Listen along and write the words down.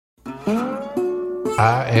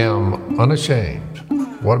I am unashamed.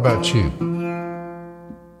 What about you?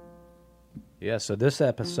 Yeah, so this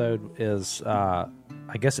episode is, I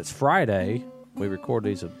guess it's Friday. We record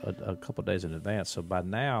these a couple days in advance, so by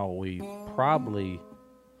now we probably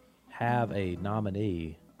have a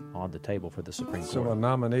nominee on the table for the Supreme Court. So a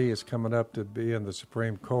nominee is coming up to be in the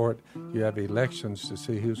Supreme Court. You have elections to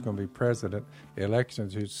see who's going to be president,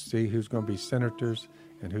 elections to see who's going to be senators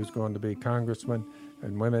and who's going to be congressmen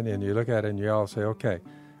and women, and you look at it and you all say, okay,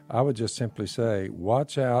 I would just simply say,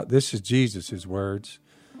 watch out. This is Jesus' words.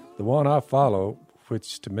 The one I follow,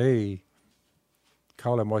 which to me,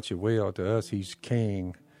 call him what you will, to us he's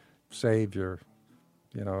King, Savior,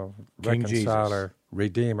 King reconciler, Jesus.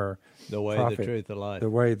 Redeemer, the way, prophet, the truth, the life. The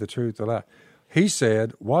way, the truth, the life. He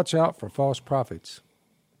said, watch out for false prophets.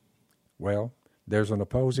 Well, there's an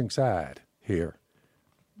opposing side here.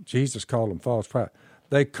 Jesus called them false prophets.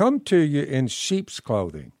 They come to you in sheep's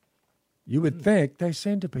clothing. You would think they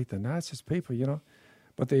seem to be the nicest people,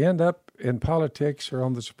 but they end up in politics or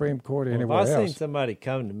on the Supreme Court or anywhere else. If I seen somebody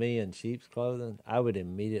come to me in sheep's clothing, I would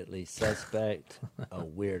immediately suspect a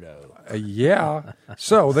weirdo. Yeah.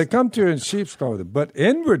 So they come to you in sheep's clothing, but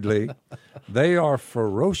inwardly they are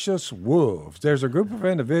ferocious wolves. There's a group of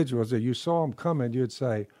individuals that you saw them coming, you'd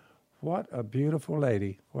say, what a beautiful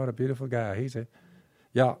lady, what a beautiful guy. He's a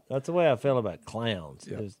Yeah, that's the way I feel about clowns.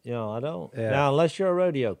 Yeah. I don't. Yeah. Now, unless you're a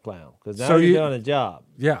rodeo clown, because now you're doing a job.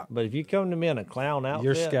 Yeah, but if you come to me in a clown outfit,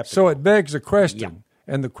 you're skeptical. So it begs a question,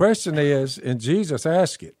 and the question is, and Jesus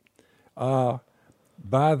asked it,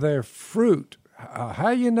 by their fruit. How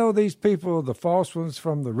you know these people, the false ones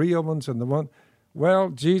from the real ones, and the one? Well,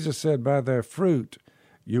 Jesus said, by their fruit,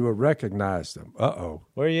 you will recognize them.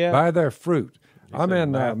 Where you at? By their fruit. I'm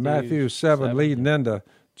in Matthew 7, leading into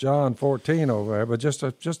John 14 over there, but just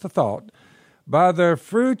a thought. By their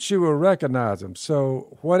fruits you will recognize them.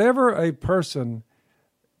 So whatever a person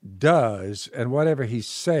does and whatever he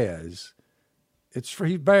says,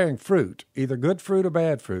 he's bearing fruit, either good fruit or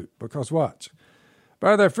bad fruit. Because watch,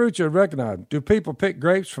 by their fruits you'll recognize them. Do people pick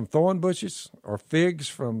grapes from thorn bushes or figs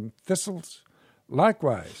from thistles?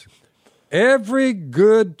 Likewise, every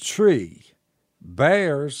good tree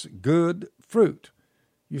bears good fruit.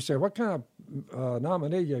 You say, what kind of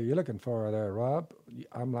nominee are you looking for there, Rob?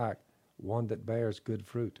 I'm like, one that bears good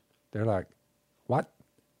fruit. They're like, what?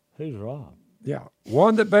 Who's Rob? Yeah,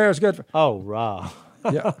 one that bears good fruit. Oh, Rob.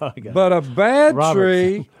 Yeah, but a bad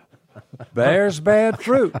tree bears bad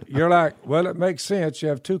fruit. You're like, well, it makes sense. You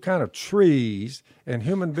have two kind of trees, and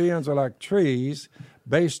human beings are like trees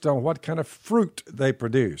based on what kind of fruit they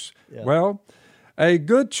produce. Yeah. Well, a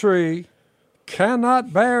good tree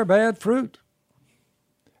cannot bear bad fruit.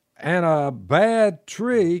 And a bad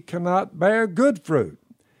tree cannot bear good fruit.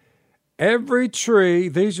 Every tree,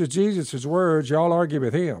 these are Jesus' words, y'all argue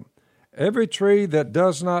with him. Every tree that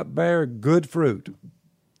does not bear good fruit,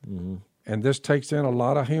 and this takes in a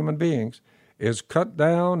lot of human beings, is cut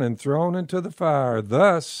down and thrown into the fire.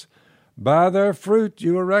 Thus, by their fruit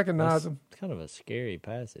you will recognize them. It's kind of a scary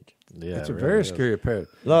passage. Yeah, it's a very scary passage.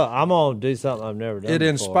 Look, I'm going to do something I've never done before. It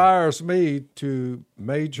inspires me to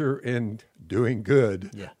major in doing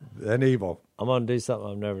good than evil. I'm going to do something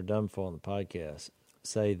I've never done before on the podcast.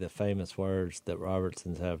 Say the famous words that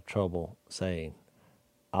Robertsons have trouble saying.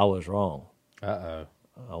 I was wrong. Uh-oh.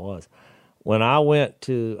 I was. When I went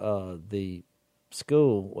to the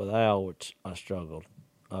school with Al, which I struggled,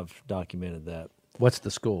 I've documented that. What's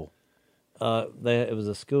the school? It was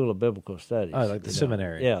a school of biblical studies. Oh, like the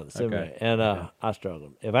seminary. Yeah, the seminary. Okay. And I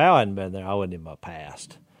struggled. If Al hadn't been there, I wouldn't even have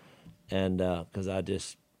passed. And because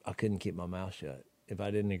I couldn't keep my mouth shut. If I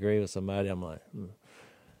didn't agree with somebody, I'm like,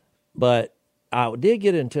 But I did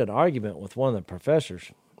get into an argument with one of the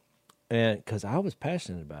professors, and because I was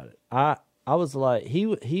passionate about it. I was like, he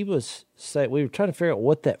was saying, we were trying to figure out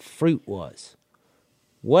what that fruit was.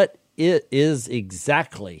 What it is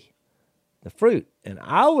exactly the fruit. And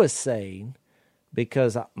I was saying,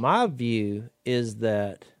 because my view is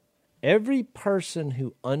that every person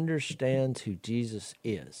who understands who Jesus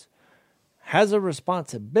is has a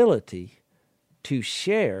responsibility to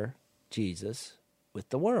share Jesus with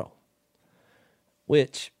the world,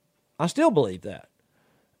 which I still believe that.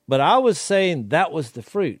 But I was saying that was the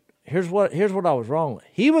fruit. Here's what I was wrong with.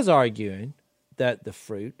 He was arguing that the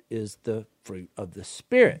fruit is the fruit of the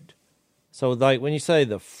Spirit. So like when you say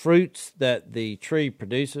the fruits that the tree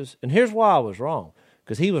produces, and here's why I was wrong,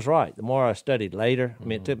 because he was right. The more I studied later, I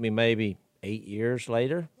mean, it took me maybe 8 years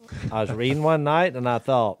later. I was reading one night, and I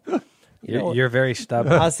thought, you're very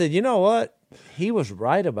stubborn. I said, you know what? He was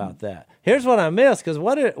right about that. Here's what I missed, because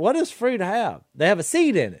what does fruit have? They have a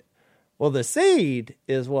seed in it. Well, the seed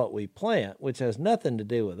is what we plant, which has nothing to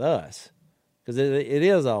do with us. because it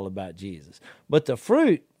is all about Jesus. But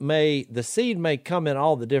the seed may come in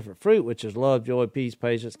all the different fruit, which is love, joy, peace,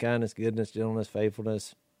 patience, kindness, goodness, gentleness,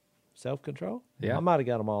 faithfulness, self-control. Yeah. I might have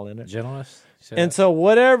got them all in there. Gentleness. And so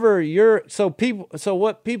what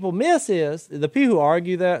people miss is the people who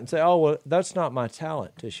argue that and say, oh, well, that's not my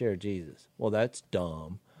talent to share Jesus. Well, that's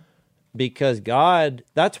dumb. Because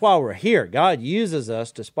that's why we're here. God uses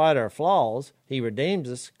us despite our flaws. He redeems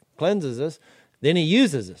us, cleanses us, then he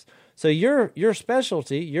uses us. So your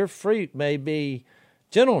specialty, your fruit may be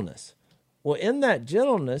gentleness. Well, in that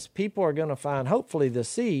gentleness, people are going to find hopefully the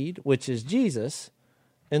seed, which is Jesus.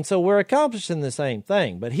 And so we're accomplishing the same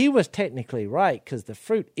thing. But he was technically right, because the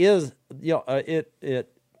fruit is,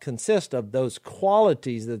 it consists of those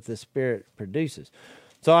qualities that the Spirit produces.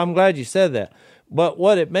 So I'm glad you said that. But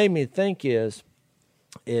what it made me think is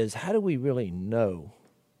how do we really know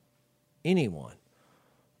anyone?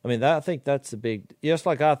 I mean, I think that's the big. Just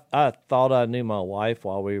like I thought I knew my wife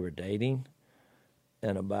while we were dating,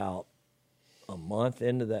 and about a month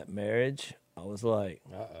into that marriage, I was like,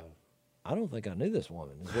 I don't think I knew this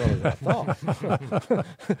woman as well as I thought.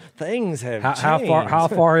 Things have changed. How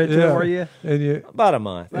far into it were you? About a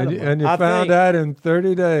month. And you found out in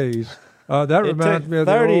 30 days. That reminds me of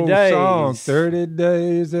the old song, 30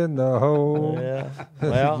 days in the hole. Yeah.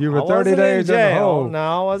 Well, you were 30 days in the hole.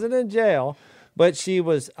 No, I wasn't in jail. But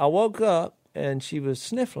I woke up and she was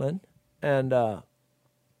sniffling. And, I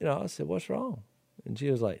said, what's wrong? And she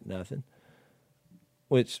was like, nothing.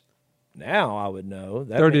 Which now I would know.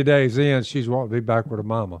 30 days in, she's wanting to be back with her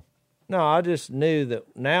mama. No, I just knew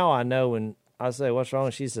that. Now I know when I say, what's wrong?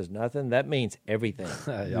 And she says, nothing. That means everything.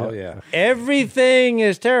 Oh, yeah. Everything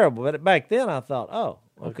is terrible. But back then I thought, oh,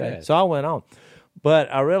 okay. So I went on.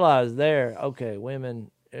 But I realized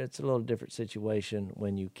women, it's a little different situation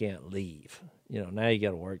when you can't leave. Now you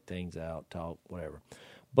got to work things out, talk, whatever.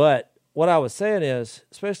 But what I was saying is,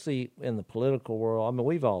 especially in the political world, I mean,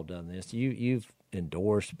 we've all done this. You've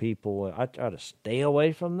endorsed people. I try to stay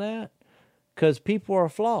away from that because people are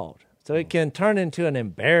flawed. So it can turn into an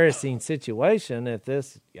embarrassing situation if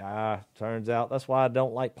this guy turns out. That's why I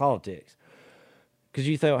don't like politics. Because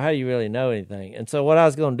you think, well, how do you really know anything? And so what I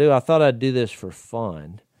was going to do, I thought I'd do this for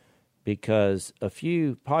fun, because a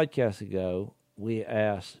few podcasts ago, we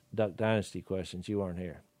asked Duck Dynasty questions. You weren't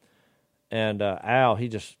here. And Al, he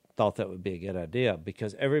just thought that would be a good idea,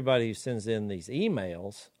 because everybody who sends in these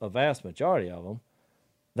emails, a vast majority of them,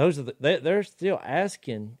 they're still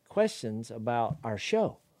asking questions about our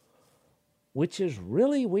show, which is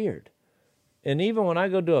really weird. And even when I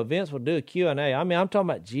go to events, we'll do a Q&A. I mean, I'm talking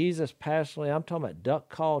about Jesus passionately. I'm talking about duck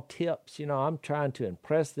call tips. I'm trying to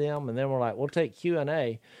impress them. And then we're like, we'll take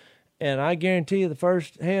Q&A. And I guarantee you the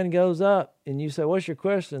first hand goes up and you say, what's your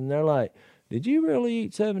question? And they're like, did you really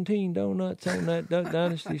eat 17 donuts on that Duck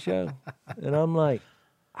Dynasty show? And I'm like,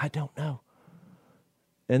 I don't know.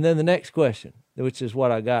 And then the next question, which is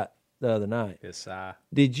what I got the other night. Yes,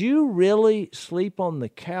 did you really sleep on the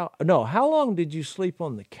couch? No, how long did you sleep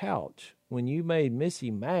on the couch when you made Missy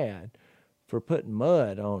mad for putting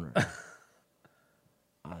mud on her?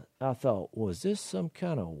 I thought, was this some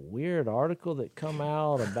kind of weird article that come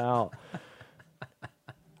out about...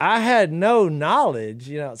 I had no knowledge,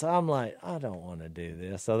 so I'm like, I don't want to do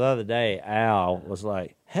this. So the other day, Al was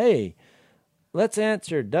like, hey, let's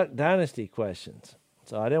answer Duck Dynasty questions.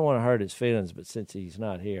 So I didn't want to hurt his feelings, but since he's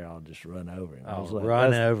not here, I'll just run over him.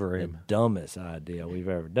 Run over him. The dumbest idea we've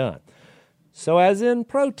ever done. So as in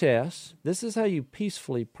protests, this is how you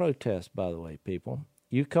peacefully protest, by the way, people.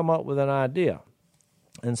 You come up with an idea.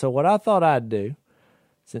 And so what I thought I'd do,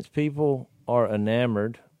 since people are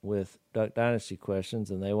enamored with Duck Dynasty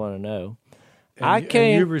questions and they want to know, and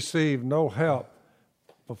you receive no help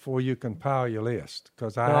before you compile your list,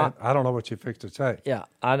 because I don't know what you fixed to say. Yeah,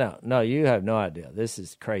 I know. No, you have no idea. This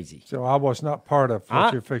is crazy. So I was not part of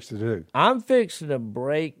what you're fixed to do. I'm fixing to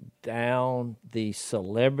break down the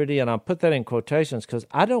celebrity, and I put that in quotations because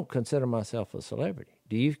I don't consider myself a celebrity.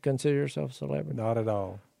 Do you consider yourself a celebrity? Not at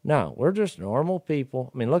all. No, we're just normal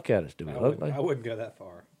people. I mean, look at us. Do we look like? I wouldn't go that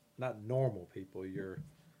far. Not normal people.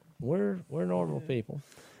 We're normal people.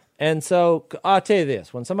 And so I'll tell you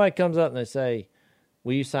this. When somebody comes up and they say,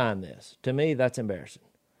 will you sign this? To me, that's embarrassing.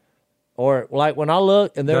 Or like when I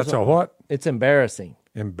look and there's that's a what? It's embarrassing.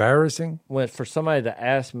 Embarrassing? For somebody to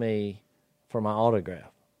ask me for my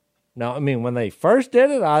autograph. Now, I mean, when they first did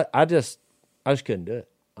it, I just couldn't do it.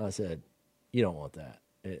 I said, you don't want that.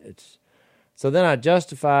 It's so then I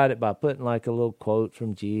justified it by putting like a little quote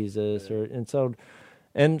from Jesus,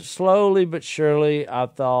 and slowly but surely I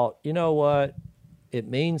thought, you know what? It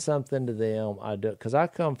means something to them. I do, because I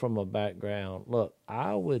come from a background. Look,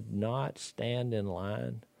 I would not stand in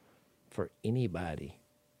line for anybody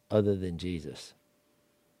other than Jesus.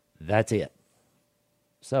 That's it.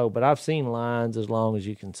 So, but I've seen lines as long as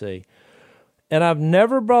you can see. And I've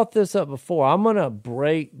never brought this up before. I'm going to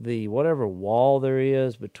break the whatever wall there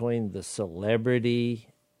is between the celebrity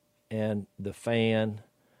and the fan.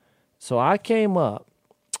 So I came up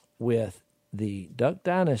with the Duck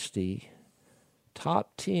Dynasty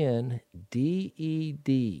top 10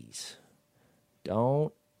 DEDs.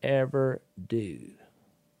 Don't ever do.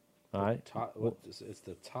 All right? It's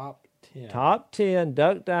the top 10. Top 10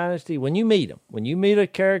 Duck Dynasty. When you meet them, when you meet a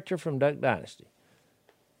character from Duck Dynasty,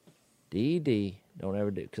 DED, don't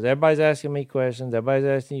ever do. Because everybody's asking me questions. Everybody's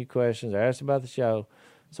asking you questions. They're asking about the show.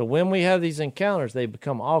 So when we have these encounters, they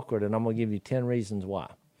become awkward, and I'm going to give you 10 reasons why.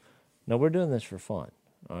 No, we're doing this for fun.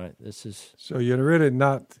 All right? This is... So you're really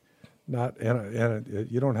not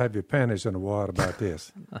you don't have your panties in the water about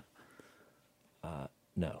this.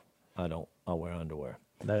 No, I don't. I'll wear underwear.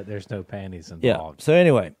 No, there's no panties involved. Yeah. So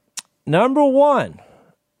anyway, number 1,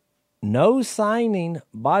 no signing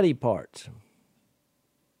body parts.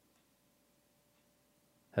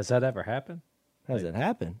 Has that ever happened? Has it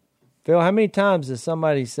happened? Phil, how many times has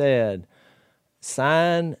somebody said,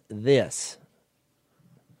 sign this?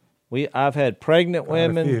 I've had pregnant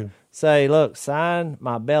women say, look, sign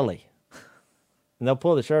my belly. And they'll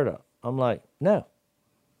pull the shirt up. I'm like, no.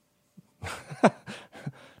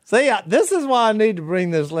 See, this is why I need to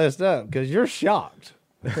bring this list up, because you're shocked.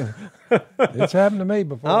 It's happened to me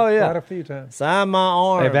before. Oh, yeah. Quite a few times. Sign my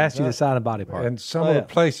arm. They've asked you to sign a body part. And some of the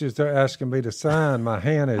places they're asking me to sign, my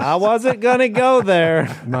hand is... I wasn't going to go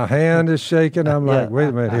there. My hand is shaking. I'm like, wait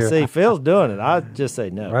a minute here. See, Phil's doing it. I just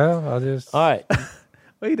say no. Well, I just... All right.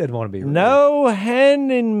 Well, he didn't want to be rude. No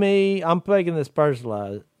handing me, I'm making this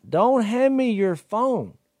personalized, don't hand me your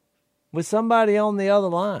phone with somebody on the other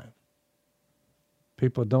line.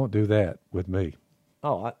 People don't do that with me.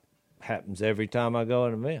 Oh, it happens every time I go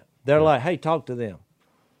to an event. They're like, hey, talk to them.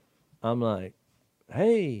 I'm like,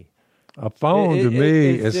 hey. A phone to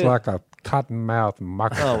me it's is like a cottonmouth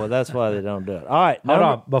microphone. Oh, well, that's why they don't do it. All right. Hold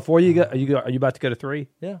on. Before you go, are you about to go to 3?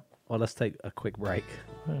 Yeah. Well, let's take a quick break.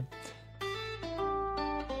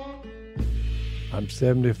 I'm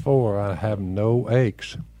 74. I have no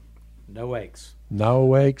aches. No aches.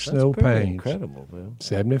 No aches, That's no pretty pains. incredible, Bill.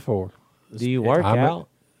 74. Do you work out?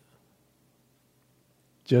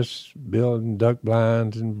 Just building duck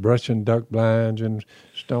blinds and brushing duck blinds and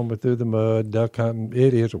stomping through the mud, duck hunting.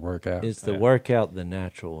 It is a workout. It's the workout the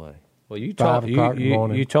natural way. Well, you 5 told o'clock in the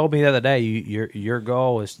morning. you told me the other day your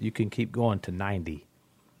goal is you can keep going to 90.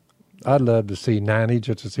 I'd love to see 90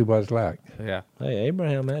 just to see what it's like. Yeah. Hey,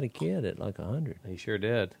 Abraham had a kid at like 100. He sure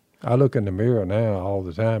did. I look in the mirror now all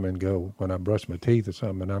the time and go, when I brush my teeth or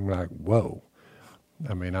something, and I'm like, whoa.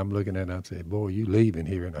 I mean, I'm looking at it and I say, boy, you leaving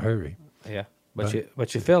here in a hurry. Yeah. But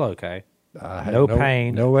you feel okay. I have no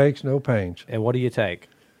pain. No aches, no pains. And what do you take?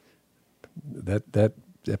 That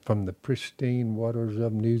from the pristine waters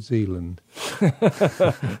of New Zealand.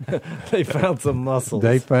 They found some muscles.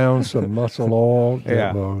 They found some muscle oil that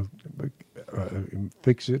Yeah. will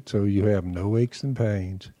fix it so you have no aches and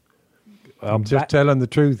pains. I'm just telling the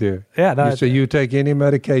truth here. Yeah, no, So you take any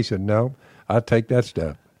medication? No, I take that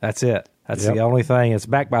stuff. That's it. That's the only thing. It's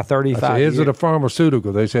backed by 35 I said, is years. it a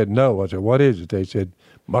pharmaceutical? They said, no. I said, what is it? They said,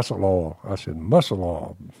 muscle oil. I said, muscle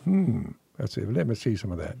oil. I said, let me see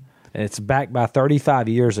some of that. And it's backed by 35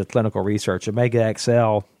 years of clinical research. Omega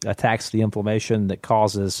XL attacks the inflammation that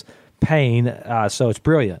causes pain, so it's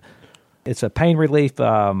brilliant. It's a pain relief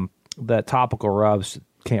that topical rubs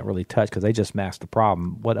can't really touch because they just mask the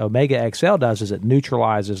problem. What Omega XL does is it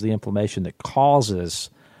neutralizes the inflammation that causes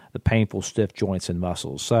the painful stiff joints and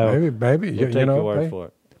muscles. So maybe We'll take your word for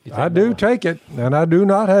it. I do take it, and I do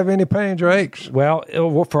not have any pains or aches. Well,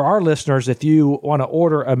 for our listeners, if you want to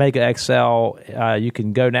order Omega XL, you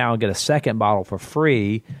can go now and get a second bottle for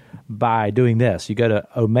free by doing this. You go to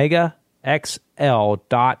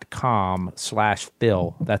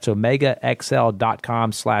omegaxl.com/Phil. That's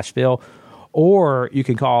omegaxl.com/Phil. Or you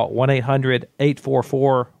can call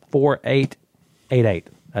 1-800-844-4888.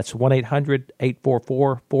 That's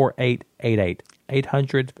 1-800-844-4888.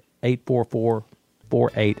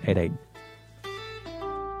 800-844-4888.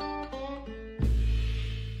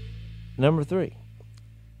 Number 3,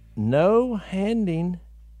 no handing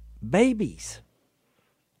babies.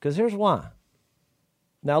 Because here's why.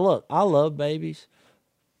 Now, look, I love babies.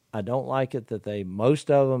 I don't like it that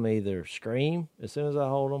most of them either scream as soon as I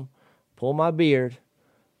hold them, pull my beard.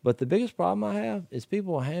 But the biggest problem I have is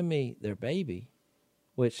people will hand me their baby,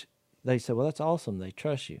 which they say, well, that's awesome. They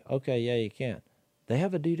trust you. Okay, yeah, you can. They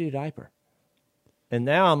have a doo-doo diaper. And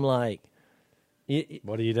now I'm like...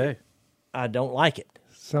 What do you do? I don't like it.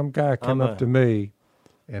 some guy came up to me,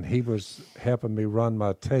 and he was helping me run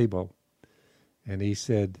my table, and he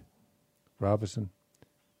said, Robinson,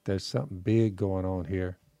 there's something big going on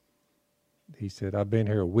here. He said, I've been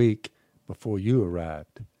here a week before you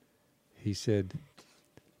arrived. He said,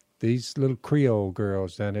 these little Creole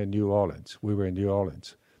girls down in New Orleans, we were in New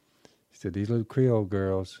Orleans. He said, these little Creole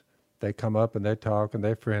girls, they come up and they talk and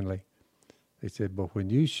they're friendly. He said, but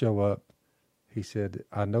when you show up, he said,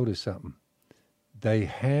 I noticed something. They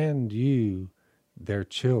hand you their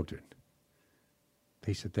children.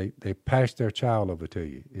 He said, they pass their child over to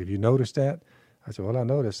you. Have you noticed that? I said, well, I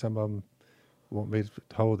noticed some of them want me to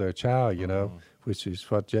hold their child, you know, which is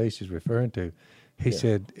what Jase is referring to. He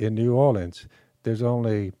said, in New Orleans, there's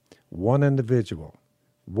only one individual,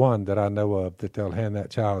 one that I know of that they'll hand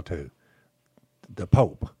that child to, the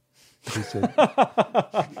Pope. He said,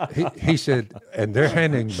 he said, and they're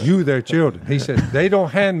handing you their children. He said, they don't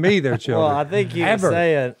hand me their children. Well, I think you were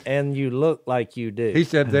saying, and you look like you do. He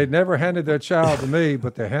said, they never handed their child to me,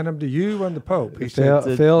 but they hand them to you and the Pope. He said,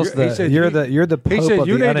 you're the Pope he said, of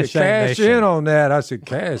you the need to cash nation. in on that. I said,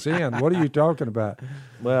 cash in? What are you talking about?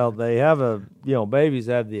 Well, they have babies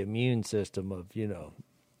have the immune system of,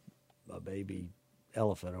 a baby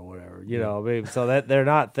elephant or whatever, I mean, so that they're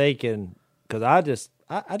not thinking, because I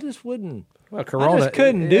just wouldn't. Well, Corona, I just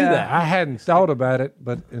couldn't do that. I hadn't thought about it,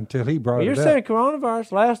 but until he brought You're it up. saying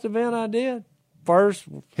coronavirus, last event I did, first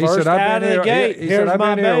He said, out of the gate, he here's said, I've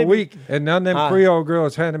my been here baby. a week, and none of them Creole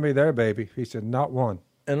girls handed me their baby. He said, not one.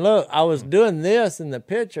 And look, I was doing this in the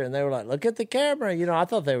picture, and they were like, look at the camera. I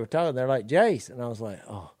thought they were talking. They're like, Jase. And I was like,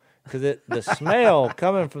 oh. Because the smell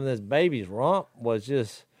coming from this baby's rump was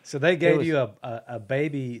just... So they gave you a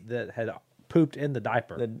baby that had pooped in the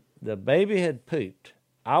diaper. The baby had pooped.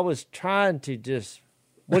 I was trying to just...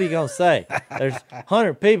 What are you going to say? There's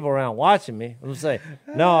 100 people around watching me. I'm going to say,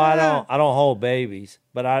 no, I don't hold babies.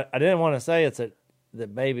 But I didn't want to say the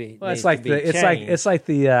baby Well, needs to be changed. It's like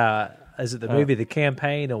the is it the movie The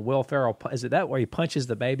Campaign and Will Ferrell? Is it that where he punches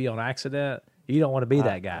the baby on accident? You don't want to be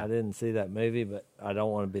that guy. I didn't see that movie, but I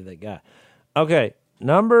don't want to be that guy. Okay,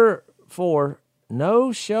 number 4,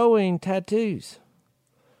 no showing tattoos.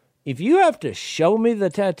 If you have to show me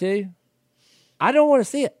the tattoo, I don't want to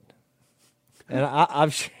see it. And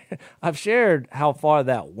I've shared how far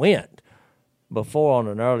that went before on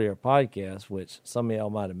an earlier podcast, which some of y'all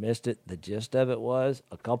might have missed it. The gist of it was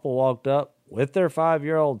a couple walked up with their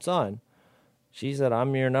 5-year-old son. She said,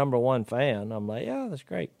 I'm your number one fan. I'm like, yeah, that's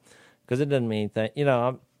great. Because it doesn't mean anything.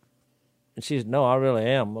 And she said, no, I really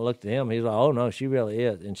am. I looked at him. He's like, oh, no, she really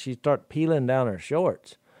is. And she started peeling down her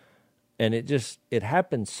shorts. And it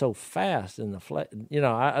happened so fast in the flesh.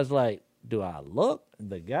 I was like, do I look?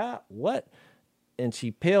 The guy, what? And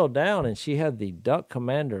she peeled down, and she had the Duck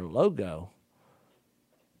Commander logo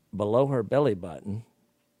below her belly button,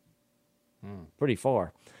 pretty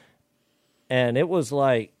far. And it was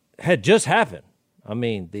like, had just happened. I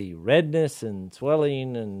mean, the redness and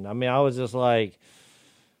swelling, and I was just like,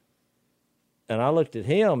 and I looked at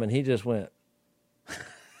him, and he just went,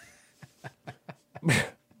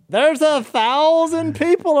 there's 1,000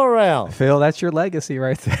 people around. Phil, that's your legacy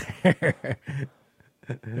right there.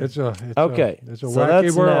 It's a so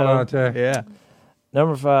wacky world out there. Yeah.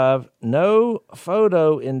 Number 5, no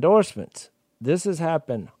photo endorsements. This has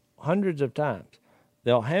happened hundreds of times.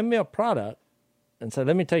 They'll hand me a product and say,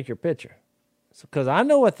 let me take your picture. Because I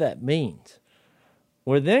know what that means.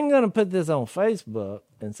 We're then going to put this on Facebook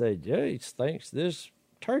and say, Jase thinks this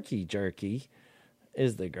turkey jerky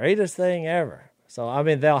is the greatest thing ever. So,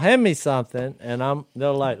 they'll hand me something, and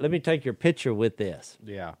they'll like, let me take your picture with this.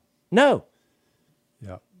 Yeah. No.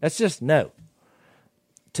 Yeah. That's just no.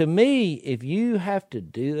 To me, if you have to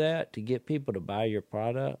do that to get people to buy your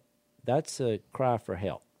product, that's a cry for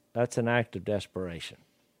help. That's an act of desperation.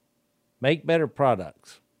 Make better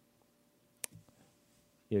products.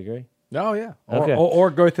 You agree? Oh yeah. Okay. Or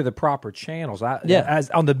go through the proper channels. As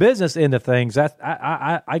on the business end of things,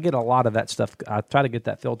 I get a lot of that stuff. I try to get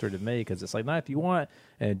that filtered to me because it's like, if you want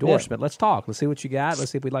an endorsement, let's talk. Let's see what you got.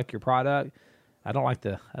 Let's see if we like your product. I don't like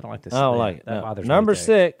to. I don't like it. That bothers me. Number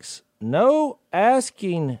 6, no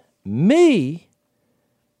asking me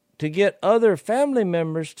to get other family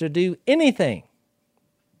members to do anything.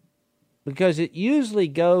 Because it usually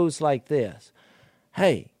goes like this.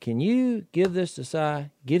 Hey, can you give this to Si?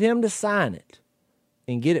 Get him to sign it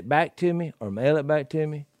and get it back to me or mail it back to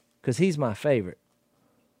me because he's my favorite.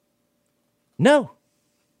 No.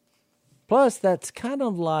 Plus, that's kind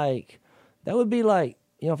of like, that would be like,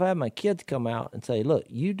 if I had my kids come out and say, look,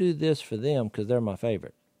 you do this for them because they're my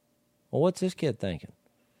favorite. Well, what's this kid thinking?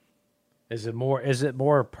 Is it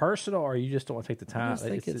more personal, or you just don't want to take the time? I just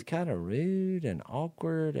think it's kind of rude and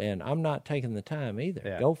awkward, and I'm not taking the time either.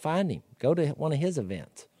 Yeah. Go find him. Go to one of his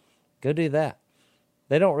events. Go do that.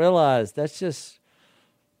 They don't realize that's just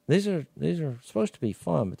these are supposed to be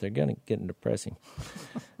fun, but they're going to get depressing.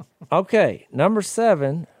 Okay, number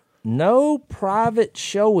 7, no private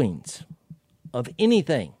showings of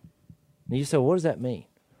anything. And you say, what does that mean?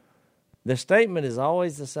 The statement is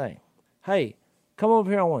always the same. Hey, come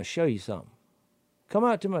over here, I want to show you something. Come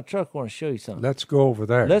out to my truck, I want to show you something. Let's go over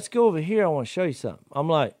there. Let's go over here, I want to show you something. I'm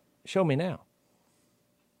like, show me now.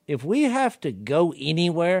 If we have to go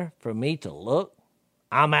anywhere for me to look,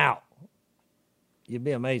 I'm out. You'd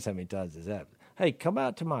be amazed how many times this happens. Hey, come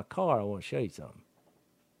out to my car, I want to show you something.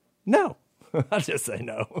 No. I just say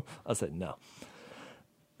no. I say no.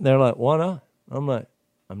 They're like, why not? I'm like,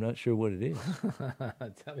 I'm not sure what it is.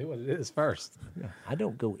 Tell me what it is first. I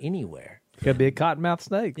don't go anywhere. Could be a cottonmouth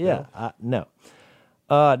snake. Yeah, no.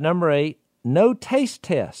 Number 8, no taste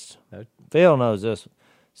tests. No. Phil knows this.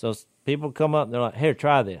 So people come up and they're like, here,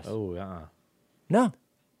 try this. Oh, No.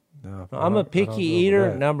 No, I'm a picky eater,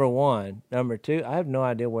 that. number 1. Number 2, I have no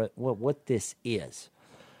idea what this is.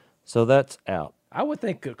 So that's out. I would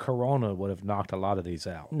think Corona would have knocked a lot of these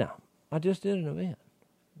out. No, I just did an event.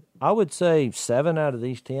 I would say 7 out of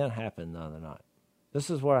these 10 happened the other night.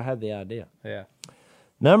 This is where I had the idea. Yeah.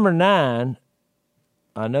 Number 9,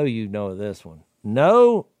 I know you know this one.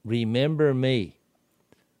 No, remember me.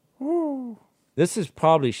 Woo. This is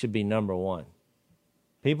probably should be number 1.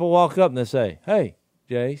 People walk up and they say, hey,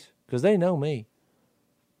 Jase, because they know me.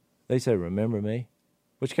 They say, remember me?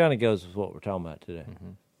 Which kind of goes with what we're talking about today.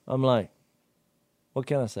 Mm-hmm. I'm like, what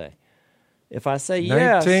can I say? If I say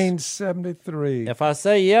yes, 1973. if I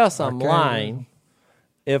say yes, I'm lying.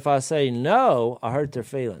 If I say no, I hurt their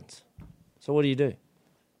feelings. So what do?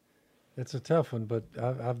 It's a tough one, but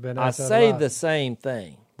I've been. I say the same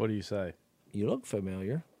thing. What do you say? You look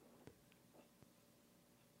familiar.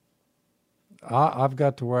 I've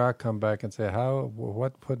got to where I come back and say,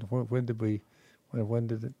 when did we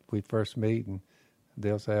first meet? And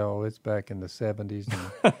they'll say, oh, it's back in the 70s.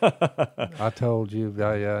 And I told you,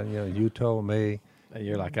 you told me. And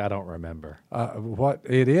you're like, I don't remember.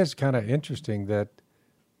 It is kind of interesting that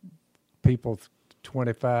people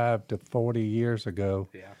 25 to 40 years ago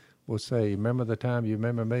will say, remember the time you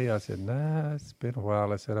remember me? I said, nah, it's been a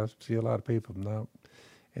while. I said, I see a lot of people now.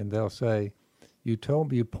 And they'll say, you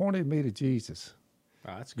pointed me to Jesus.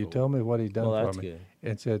 Oh, that's cool. You told me what he'd done for me. Good.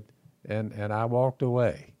 And said, and I walked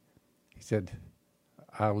away. He said,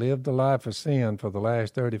 I lived the life of sin for the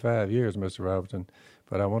last 35 years, Mr. Robertson,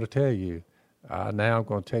 but I want to tell you, now I'm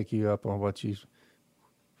going to take you up on what you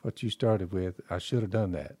started with. I should have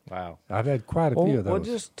done that. Wow. I've had quite a few of those. Well,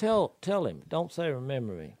 just tell him. Don't say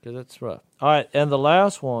remember me, because that's rough. All right, and the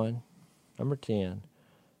last one, number 10,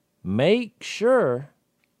 make sure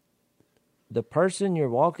the person you're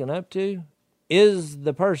walking up to is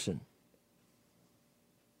the person.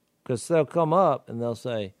 Because they'll come up and they'll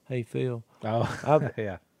say, hey, Phil. Oh,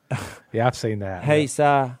 yeah. Yeah, I've seen that. Hey, Si.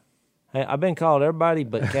 Hey, I've been called everybody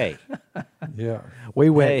but Kay. Yeah. We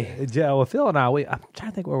went, Joe, Phil and I'm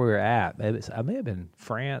trying to think where we were at. Maybe I may have been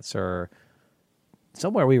France or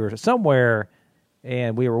somewhere. We were somewhere,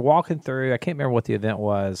 and we were walking through. I can't remember what the event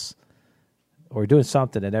was. We were doing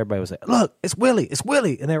something, and everybody was like, look, it's Willie.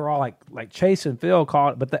 And they were all like chasing Phil,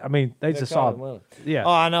 called, but they just saw Willie. Yeah.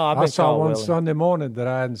 Oh, I know. I saw one Willie. Sunday morning that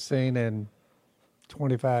I hadn't seen in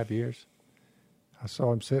 25 years. I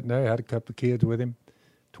saw him sitting there. I had a couple of kids with him.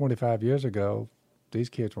 25 years ago, these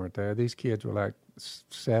kids weren't there. These kids were like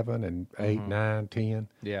 7 and 8, 9, 10.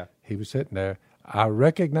 Yeah. He was sitting there. I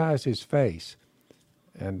recognized his face,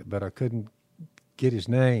 but I couldn't get his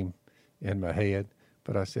name in my head.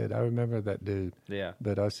 But I said, I remember that dude. Yeah.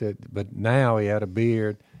 But I said, but now he had a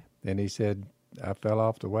beard, and he said, I fell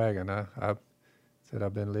off the wagon. I said,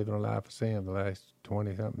 I've been living a life of sin the last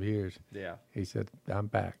 20-something years. Yeah. He said, I'm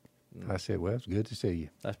back. I said, well, it's good to see you.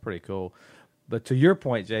 That's pretty cool. But to your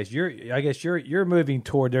point, Jase, I guess you're moving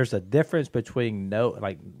toward there's a difference between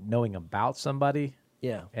knowing about somebody,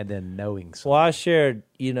 and then knowing somebody. Well, I shared,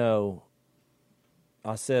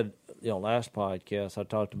 I said, last podcast I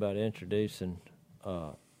talked about introducing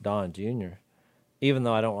Don Jr., even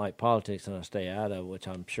though I don't like politics and I stay out of it, which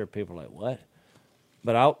I'm sure people are like, what?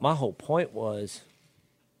 But my whole point was,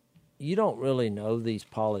 you don't really know these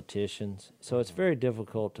politicians, so it's very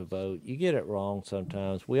difficult to vote. You get it wrong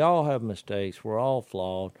sometimes. We all have mistakes. We're all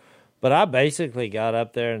flawed. But I basically got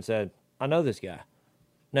up there and said, I know this guy.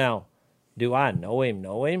 Now, do I know him?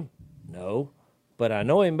 No. But I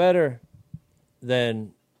know him better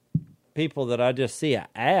than people that I just see an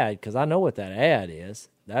ad, because I know what that ad is.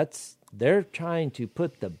 That's they're trying to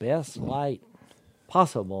put the best light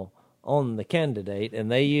possible on the candidate,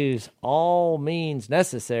 and they use all means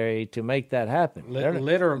necessary to make that happen.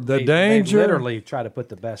 Literally, the danger. They literally try to put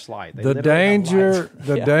the best light. The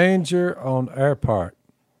danger on our part,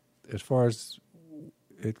 as far as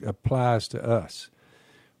it applies to us.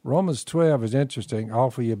 Romans 12 is interesting.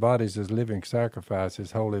 Offer your bodies as living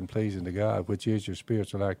sacrifices, holy and pleasing to God, which is your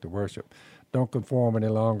spiritual act of worship. Don't conform any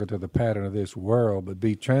longer to the pattern of this world, but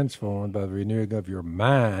be transformed by the renewing of your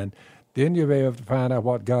mind. Then you'll be able to find out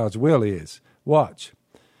what God's will is. Watch.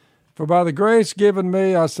 For by the grace given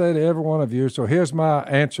me, I say to every one of you, so here's my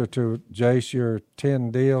answer to Jase, your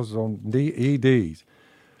 10 deals on DEDs.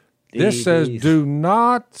 This says, do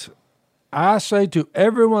not, I say to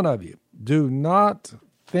every one of you, do not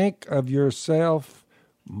think of yourself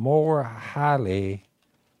more highly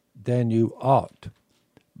than you ought,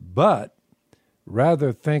 but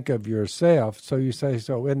rather think of yourself. So you say,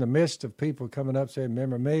 so in the midst of people coming up saying,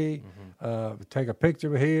 remember me, take a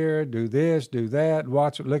picture here, do this, do that,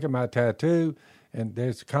 watch it, look at my tattoo, and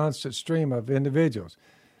there's a constant stream of individuals.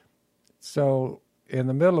 So in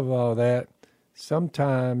the middle of all that,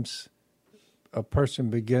 sometimes a person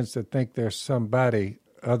begins to think there's somebody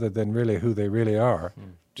other than really who they really are,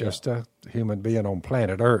 just a human being on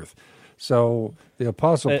planet Earth. So the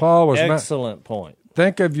Apostle Paul was... Excellent point.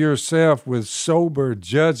 Think of yourself with sober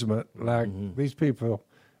judgment, like these people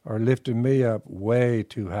are lifting me up way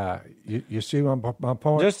too high. You see my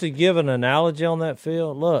point? Just to give an analogy on that,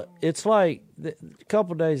 Phil, look, it's like a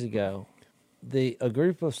couple days ago, a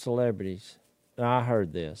group of celebrities, and I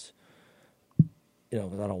heard this,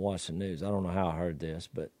 because I don't watch the news. I don't know how I heard this,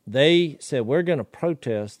 but they said, we're going to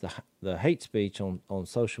protest the hate speech on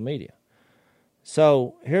social media.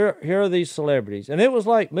 So here are these celebrities, and it was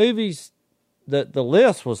like movies. The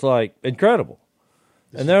list was like incredible.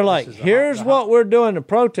 And they're like, here's what we're doing to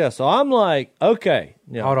protest. So I'm like, okay.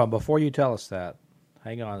 Hold on. Before you tell us that,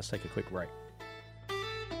 hang on. Let's take a quick break.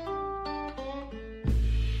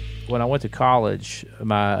 When I went to college,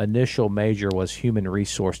 my initial major was human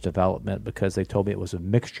resource development because they told me it was a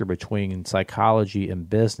mixture between psychology and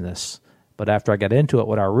business. But after I got into it,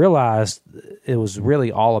 what I realized, it was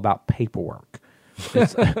really all about paperwork.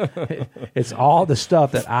 It's all the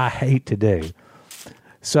stuff that I hate to do.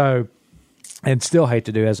 So, and still hate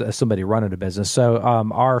to do as somebody running a business. So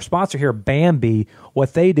our sponsor here, Bambi,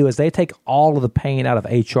 what they do is they take all of the pain out of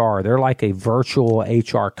HR. They're like a virtual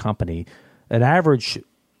HR company. An average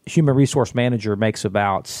human resource manager makes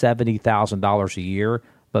about $70,000 a year,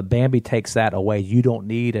 but Bambi takes that away. You don't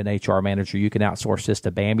need an HR manager. You can outsource this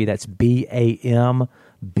to Bambi. That's BAMBEE.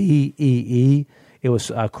 It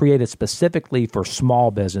was created specifically for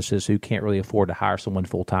small businesses who can't really afford to hire someone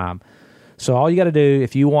full-time. So all you got to do,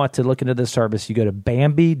 if you want to look into this service, you go to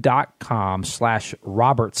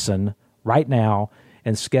Bambi.com/Robertson right now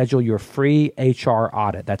and schedule your free HR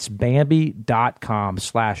audit. That's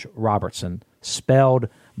Bambi.com/Robertson, spelled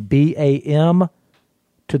BAM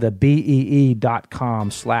to the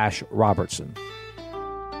BEE.com/Robertson.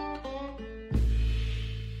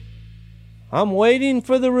 I'm waiting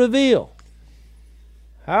for the reveal.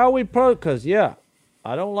 How are we because, I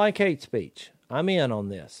don't like hate speech. I'm in on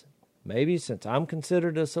this. Maybe since I'm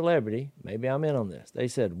considered a celebrity, maybe I'm in on this. They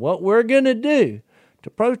said, what we're going to do to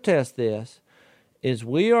protest this is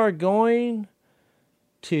we are going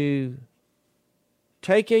to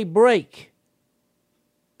take a break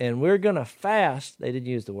and we're going to fast. They didn't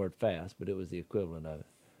use the word fast, but it was the equivalent of it.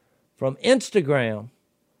 From Instagram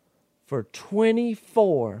for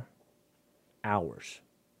 24 hours.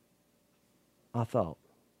 I thought,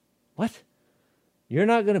 what? You're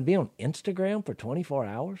not going to be on Instagram for 24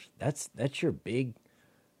 hours? That's your big.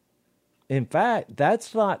 In fact,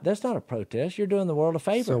 that's not a protest. You're doing the world a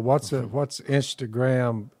favor. So what's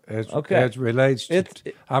Instagram as relates to?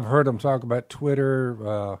 I've heard them talk about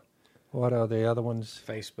Twitter. What are the other ones?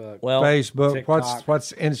 Facebook. Well, Facebook. TikTok.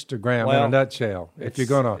 What's Instagram in a nutshell? If you're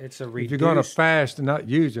gonna fast and not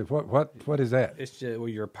use it, what is that? It's just where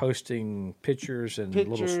you're posting pictures and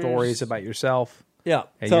little stories about yourself. Yeah,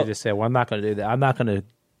 and you just say, "Well, I'm not going to do that. I'm not going to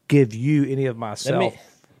give you any of myself."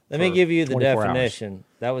 Let me give you the definition. Hours.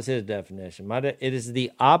 That was his definition. It is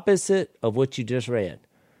the opposite of what you just read.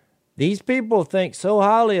 These people think so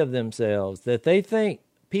highly of themselves that they think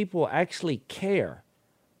people actually care.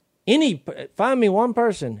 Find me one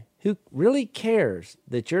person who really cares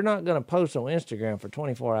that you're not going to post on Instagram for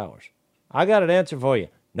 24 hours. I got an answer for you.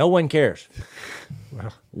 No one cares.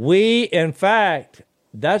 Well. In fact,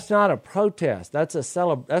 that's not a protest.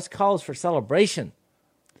 That's calls for celebration.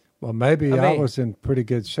 Well, maybe I was in pretty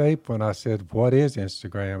good shape when I said, what is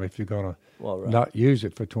Instagram if you're going to not use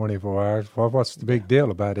it for 24 hours? Well, what's the big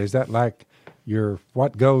deal about it? Is that like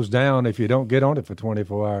what goes down if you don't get on it for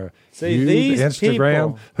 24 hours? See, these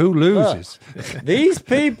Instagram, people, who loses? Look, these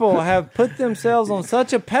people have put themselves on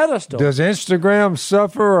such a pedestal. Does Instagram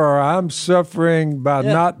suffer, or I'm suffering by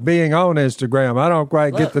not being on Instagram? I don't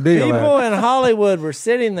quite get the deal. People in Hollywood were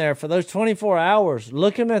sitting there for those 24 hours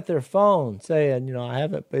looking at their phone saying,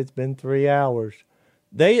 it's been 3 hours.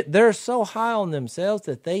 They're so high on themselves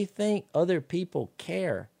that they think other people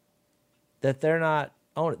care, that they're not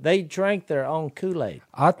on it. They drank their own Kool-Aid.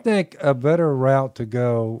 I think a better route to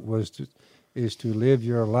go is to live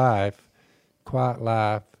your life, quiet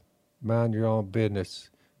life, mind your own business,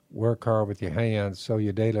 work hard with your hands, so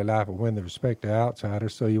your daily life will win the respect of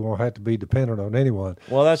outsiders, so you won't have to be dependent on anyone.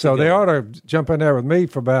 Well, so they ought to jump in there with me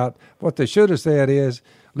for about what they should have said is,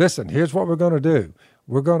 listen, here's what we're going to do.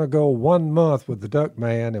 We're going to go 1 month with the Duck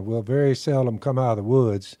Man, and we'll very seldom come out of the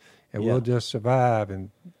woods, and we'll just survive. And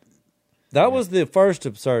that was the first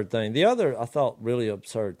absurd thing. The other, I thought, really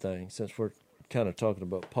absurd thing, since we're kind of talking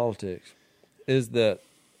about politics, is that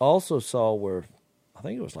I also saw where, I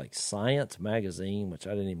think it was like Science Magazine, which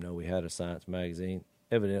I didn't even know we had a Science Magazine.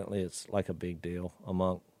 Evidently, it's like a big deal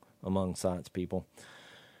among science people.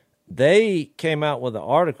 They came out with an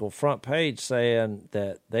article, front page, saying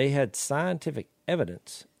that they had scientific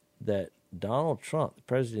evidence that Donald Trump, the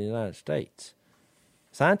President of the United States,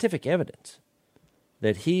 scientific evidence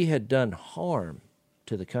that he had done harm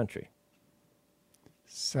to the country.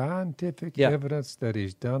 Scientific evidence that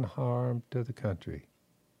he's done harm to the country.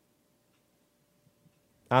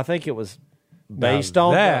 I think it was based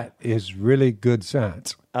on that is really good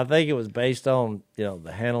science. I think it was based on,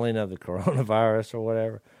 the handling of the coronavirus or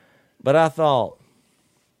whatever. But I thought,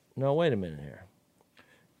 no, wait a minute here.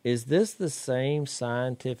 Is this the same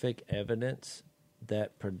scientific evidence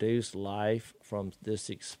that produced life from this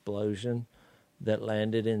explosion that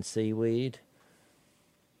landed in seaweed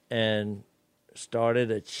and started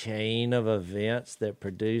a chain of events that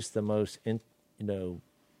produced the most,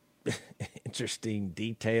 interesting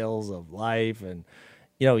details of life? And,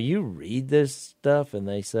 you read this stuff and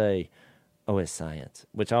they say, oh, it's science,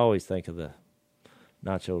 which I always think of the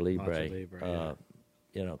Nacho Libre.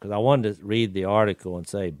 Because I wanted to read the article and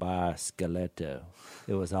say, by Skeleto.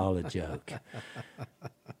 It was all a joke.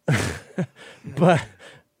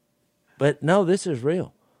 But no, this is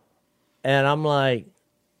real. And I'm like,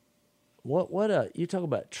 you talk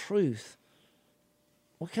about truth.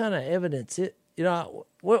 What kind of evidence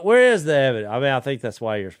where is the evidence? I mean, I think that's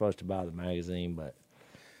why you're supposed to buy the magazine, but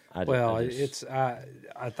I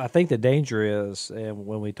think the danger is, and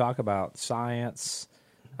when we talk about science,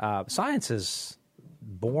 science is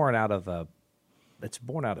born out of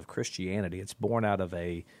Christianity. It's born out of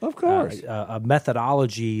a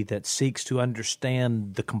methodology that seeks to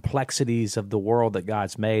understand the complexities of the world that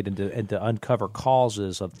God's made and to uncover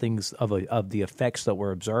causes of things of the effects that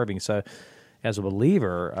we're observing. So, as a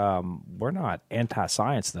believer, we're not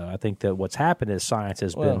anti-science, though. I think that what's happened is science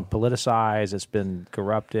has been politicized, it's been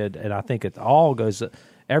corrupted, and I think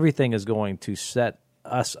everything is going to set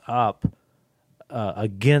us up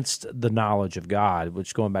against the knowledge of God,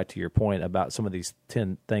 which, going back to your point about some of these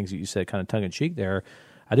 10 things that you said kind of tongue-in-cheek there,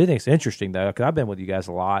 I do think it's interesting, though, because I've been with you guys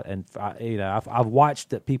a lot, and I've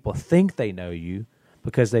watched that people think they know you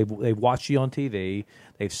because they've watched you on TV,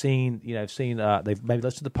 they've seen they've maybe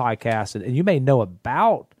listened to the podcast, and you may know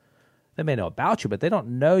about you, but they don't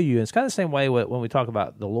know you. And it's kind of the same way when we talk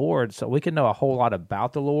about the Lord. So we can know a whole lot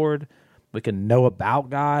about the Lord, we can know about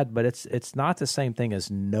God, but it's not the same thing as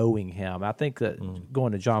knowing Him. I think that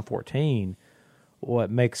going to John 14, what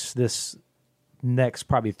makes this next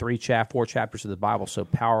probably 4 chapters of the Bible so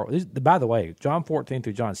powerful. By the way, John 14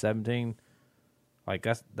 through John 17, like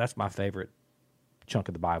that's my favorite chunk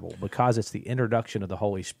of the Bible, because it's the introduction of the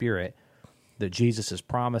Holy Spirit that Jesus is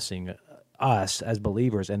promising us as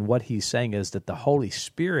believers. And what He's saying is that the Holy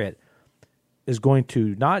Spirit is going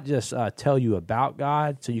to not just tell you about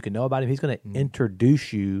God so you can know about Him. He's going to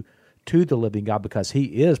introduce you to the living God, because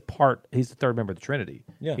He's the third member of the Trinity.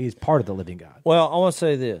 Yeah. He's part of the living God. Well, I want to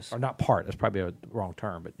say this. Or not part. That's probably a wrong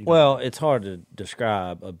term. But it's hard to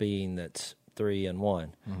describe a being that's 3 in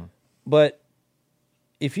 1. Mm-hmm. But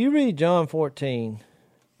if you read John 14,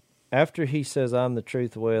 after He says, I'm the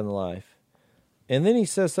truth, the way, and the life, and then He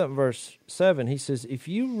says something, verse 7, He says, if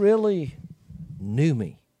you really knew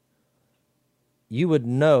me, you would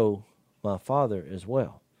know my Father as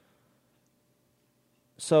well.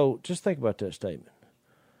 So just think about that statement.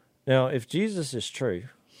 Now, if Jesus is true,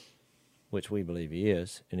 which we believe He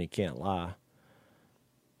is, and He can't lie,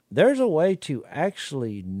 there's a way to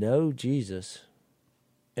actually know Jesus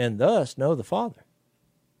and thus know the Father.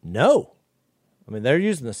 No. I mean, they're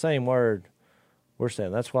using the same word we're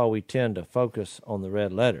saying. That's why we tend to focus on the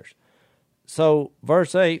red letters. So,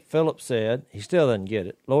 verse 8, Philip said, he still doesn't get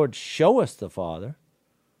it, Lord, show us the Father,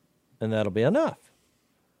 and that'll be enough.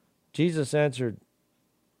 Jesus answered,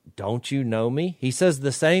 don't you know me? He says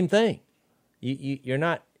the same thing. You're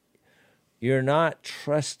not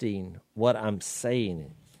trusting what I'm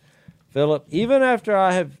saying. Philip, even after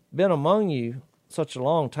I have been among you such a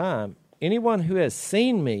long time, anyone who has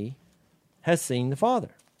seen me has seen the Father.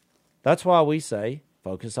 That's why we say,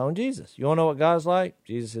 focus on Jesus. You want to know what God's like?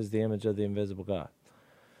 Jesus is the image of the invisible God.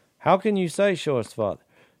 How can you say, show us the Father?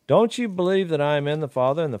 Don't you believe that I am in the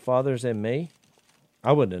Father and the Father is in me?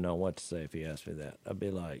 I wouldn't have known what to say if he asked me that. I'd be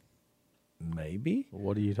like, maybe?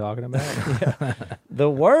 What are you talking about? The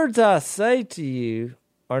words I say to you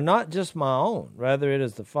are not just my own. Rather, it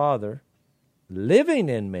is the Father living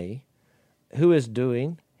in me who is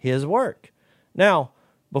doing his work. Now,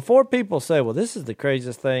 before people say, well, this is the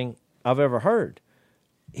craziest thing I've ever heard,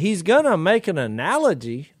 he's going to make an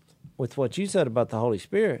analogy with what you said about the Holy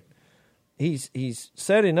Spirit. He's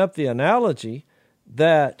setting up the analogy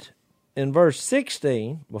that in verse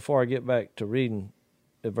 16, before I get back to reading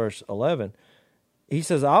at verse 11, he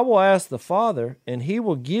says, I will ask the Father, and he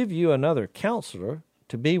will give you another counselor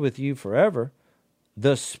to be with you forever,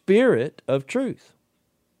 the Spirit of truth.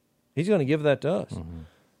 He's going to give that to us. Mm-hmm.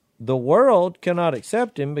 The world cannot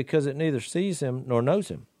accept him because it neither sees him nor knows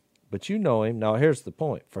him. But you know him. Now, here's the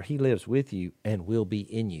point. For he lives with you and will be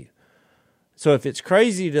in you. So if it's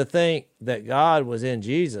crazy to think that God was in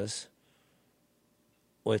Jesus,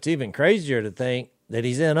 well, it's even crazier to think that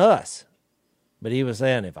he's in us. But he was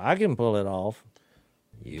saying, if I can pull it off,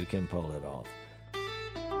 you can pull it off.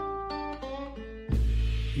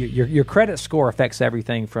 Your credit score affects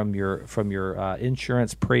everything from your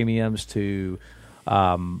insurance premiums to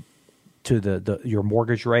your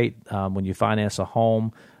mortgage rate when you finance a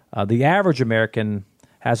home. The average American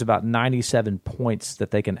has about 97 points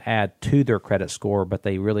that they can add to their credit score, but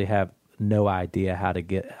they really have no idea how to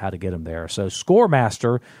get them there. So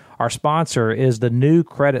ScoreMaster, our sponsor, is the new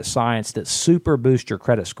credit science that super boosts your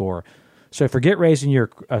credit score. So forget raising your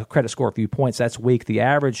credit score a few points. That's weak. The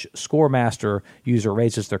average ScoreMaster user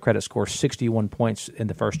raises their credit score 61 points in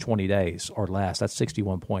the first 20 days or less. That's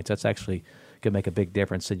 61 points. That's actually going to make a big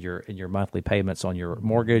difference in your monthly payments on your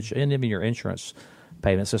mortgage and even your insurance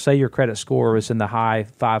payments. So say your credit score was in the high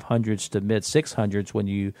 500s to mid 600s when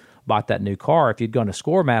you bought that new car. If you'd gone to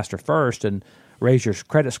ScoreMaster first and raised your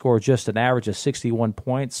credit score just an average of 61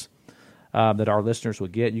 points that our listeners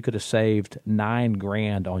would get, you could have saved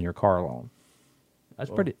 $9,000 on your car loan. That's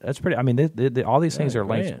pretty. I mean, all these things are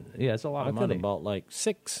linked. Yeah, it's a lot of money. I could have bought like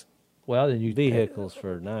 6 then you vehicles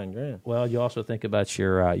for $9,000. Well, you also think about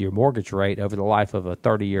your mortgage rate over the life of a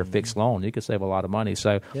 30-year fixed loan. You could save a lot of money.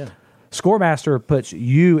 So, yeah. ScoreMaster puts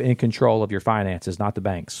you in control of your finances, not the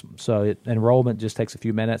banks. So enrollment just takes a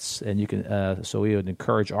few minutes, and you can. So we would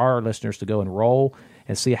encourage our listeners to go enroll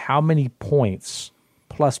and see how many plus points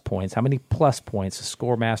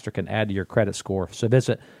ScoreMaster can add to your credit score. So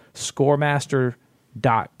visit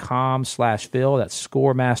ScoreMaster.com/Phil. That's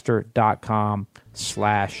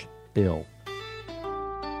ScoreMaster.com/Phil.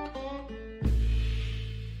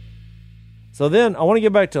 So then I want to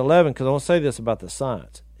get back to 11 because I want to say this about the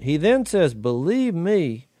science. He then says, believe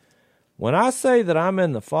me, when I say that I'm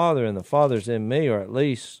in the Father and the Father's in me, or at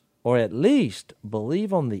least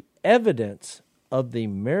believe on the evidence of the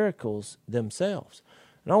miracles themselves.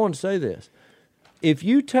 And I want to say this. If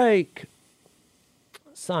you take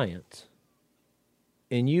science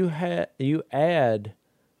and you add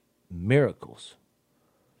miracles,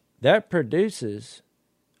 that produces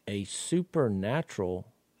a supernatural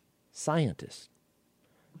scientist.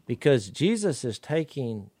 Because Jesus is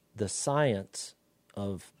taking the science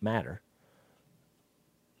of matter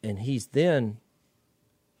and he's then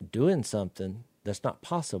doing something that's not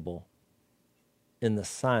possible in the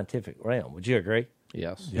scientific realm. Would you agree?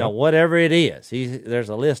 Yes. Now, whatever it is, there's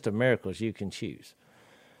a list of miracles you can choose.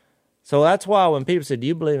 So that's why when people say, do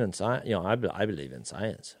you believe in science? I believe in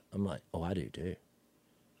science. I'm like, oh, I do too.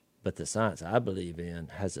 But the science I believe in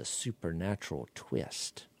has a supernatural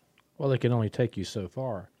twist. Well, it can only take you so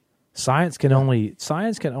far. Science can only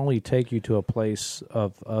take you to a place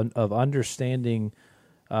of understanding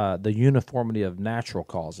the uniformity of natural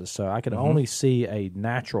causes. So I can only see a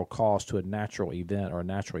natural cause to a natural event or a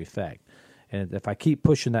natural effect. And if I keep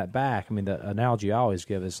pushing that back, I mean, the analogy I always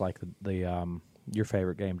give is like the your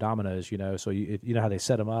favorite game, dominoes. So you know how they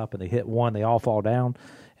set them up and they hit one, they all fall down.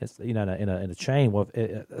 It's in a chain. Well,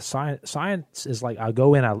 science is like I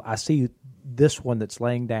go in, I see this one that's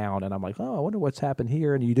laying down, and I'm like, oh, I wonder what's happened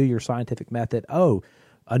here. And you do your scientific method. Oh,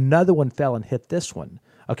 another one fell and hit this one.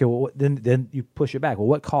 Okay, well then you push it back. Well,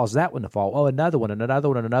 what caused that one to fall? Oh, another one, and another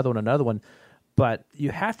one, and another one, and another one. But you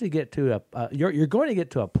have to get to you're going to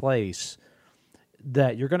get to a place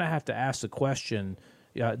that you're going to have to ask the question.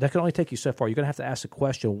 That can only take you so far. You're going to have to ask the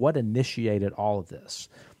question: what initiated all of this?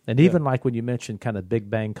 And even like when you mentioned kind of Big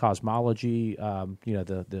Bang cosmology,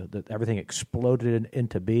 the everything exploded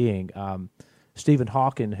into being. Stephen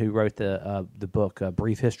Hawking, who wrote the book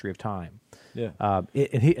Brief History of Time, and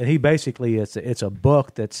he basically it's a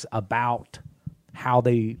book that's about how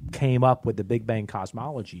they came up with the Big Bang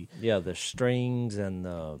cosmology. Yeah, the strings and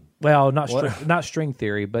the not string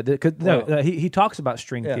theory, but he talks about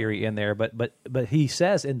string theory in there. But he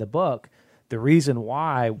says in the book the reason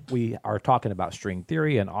why we are talking about string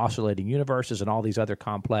theory and oscillating universes and all these other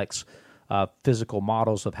complex physical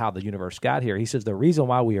models of how the universe got here. He says the reason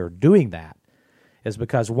why we are doing that is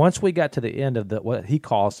because once we got to the end of what he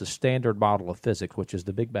calls the standard model of physics, which is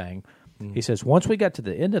the Big Bang. He says, once we got to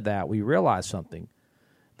the end of that, we realized something,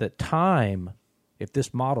 that time, if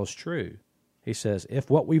this model is true, he says,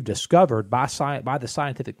 if what we've discovered by the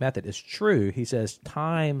scientific method is true, he says,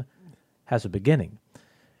 time has a beginning.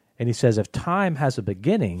 And he says, if time has a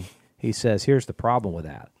beginning, he says, here's the problem with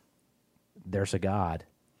that. There's a God.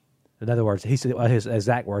 In other words, he said, his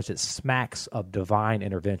exact words, it smacks of divine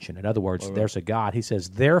intervention. In other words, there's a God. He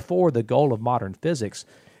says, therefore, the goal of modern physics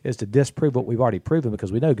is to disprove what we've already proven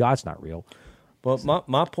because we know God's not real. Well,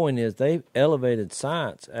 my point is they've elevated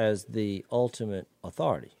science as the ultimate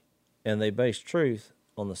authority, and they base truth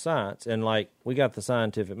on the science. And like we got the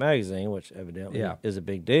Scientific Magazine, which evidently is a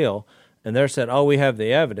big deal, and they're saying, oh, we have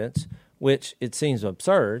the evidence, which it seems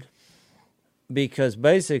absurd because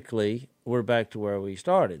basically we're back to where we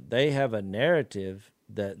started. They have a narrative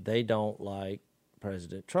that they don't like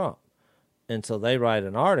President Trump, and so they write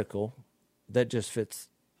an article that just fits.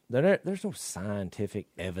 There's no scientific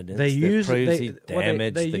evidence that proves he damaged the country.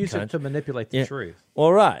 They use it to manipulate the truth.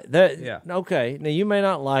 Well, right. Okay. Now, you may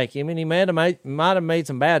not like him, and he might have made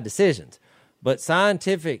some bad decisions, but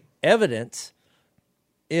scientific evidence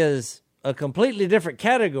is a completely different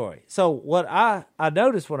category. So what I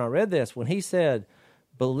noticed when I read this, when he said,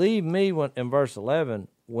 believe me, in verse 11,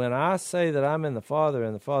 when I say that I'm in the Father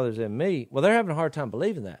and the Father's in me, well, they're having a hard time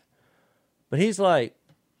believing that. But he's like,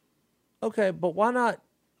 okay, but why not?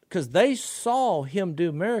 Because they saw him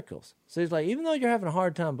do miracles. So he's like, even though you're having a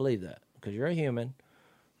hard time believe that, because you're a human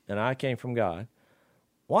and I came from God,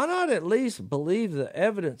 why not at least believe the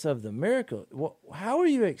evidence of the miracle? How are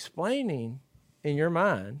you explaining in your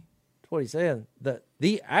mind, that's what he's saying,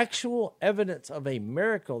 the actual evidence of a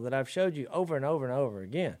miracle that I've showed you over and over and over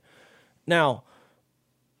again? Now,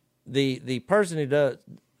 the person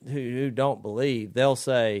who don't believe, they'll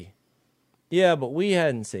say, yeah, but we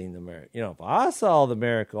hadn't seen the miracle. If I saw the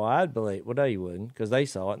miracle, I'd believe. Well, no, you wouldn't, because they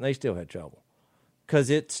saw it and they still had trouble. Because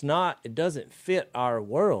it doesn't fit our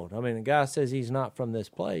world. I mean, the guy says he's not from this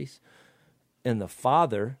place, and the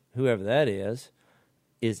Father, whoever that is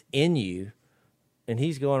in you, and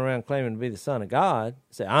he's going around claiming to be the Son of God.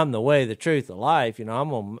 Say, I'm the way, the truth, the life. I'm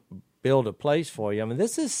going to build a place for you. I mean,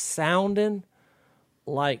 this is sounding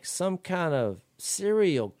like some kind of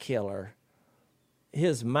serial killer.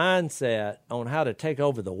 His mindset on how to take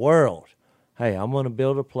over the world. Hey, I'm going to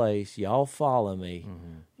build a place. Y'all follow me.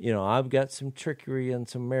 Mm-hmm. I've got some trickery and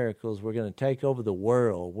some miracles. We're going to take over the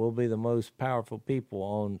world. We'll be the most powerful people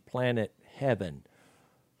on planet heaven.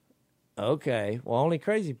 Okay, well, only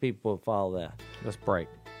crazy people will follow that. Let's break.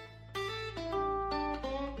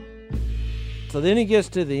 So then he gets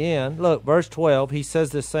to the end. Look, verse 12, he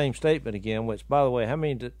says this same statement again, which, by the way, how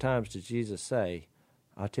many times did Jesus say,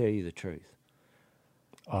 I'll tell you the truth?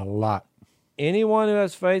 A lot. Anyone who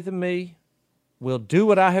has faith in me will do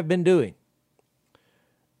what I have been doing.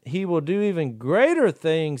 He will do even greater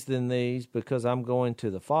things than these because I'm going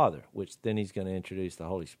to the Father, which then he's going to introduce the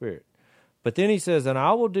Holy Spirit. But then he says, and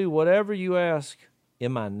I will do whatever you ask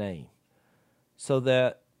in my name, so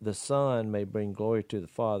that the Son may bring glory to the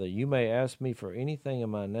Father. You may ask me for anything in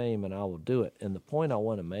my name, and I will do it. And the point I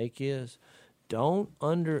want to make is, don't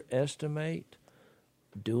underestimate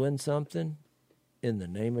doing something in the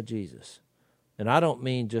name of Jesus. And I don't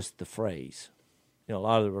mean just the phrase. A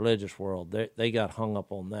lot of the religious world, they got hung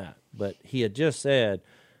up on that. But he had just said,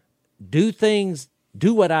 do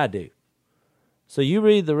what I do. So you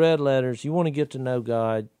read the red letters, you want to get to know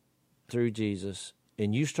God through Jesus,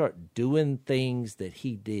 and you start doing things that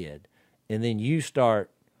he did, and then you start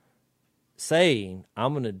saying,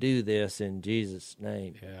 I'm going to do this in Jesus'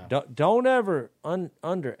 name. Yeah. Don't ever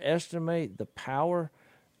underestimate the power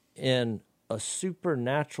in a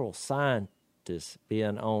supernatural scientist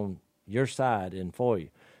being on your side and for you,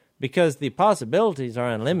 because the possibilities are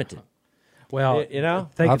unlimited. Well,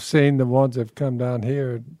 I've seen the ones that have come down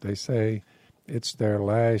here. They say it's their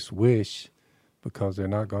last wish because they're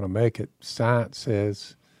not going to make it. Science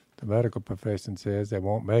says, the medical profession says they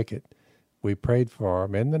won't make it. We prayed for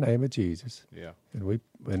them in the name of Jesus. Yeah.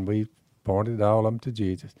 And we pointed all of them to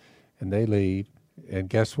Jesus, and they leave. And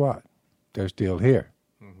guess what? They're still here.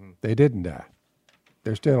 Mm-hmm. They didn't die.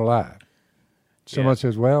 They're still alive. Someone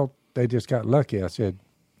says, well, they just got lucky. I said,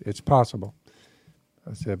 it's possible.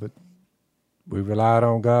 I said, but we relied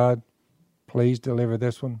on God. Please deliver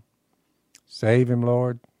this one. Save him,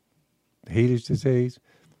 Lord. Heal his disease.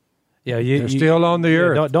 Yeah, they're still on the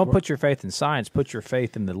earth. Don't put your faith in science. Put your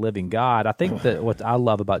faith in the living God. I think that what I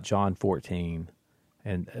love about John 14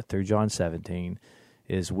 and through John 17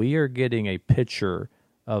 is we are getting a picture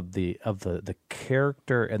of the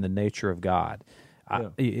character and the nature of God.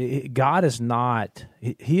 Yeah. God is not.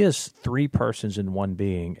 He is three persons in one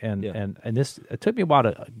being, and this it took me a while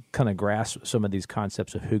to kind of grasp some of these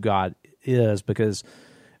concepts of who God is, because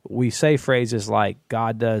we say phrases like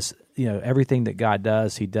God does, everything that God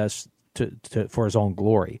does, He does for His own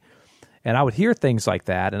glory. And I would hear things like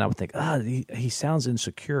that, and I would think, he sounds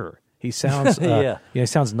insecure. He sounds, he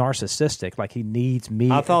sounds narcissistic, like he needs me.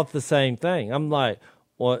 I thought the same thing. I'm like,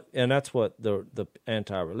 well, and that's what the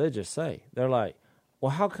anti-religious say. They're like, well,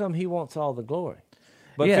 how come He wants all the glory?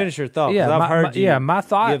 But finish your thought. Yeah, I've heard you. Yeah, my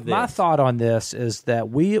thought on this is that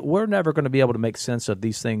we're never going to be able to make sense of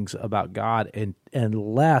these things about God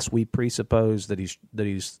unless we presuppose that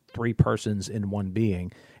he's three persons in one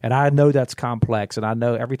being. And I know that's complex, and I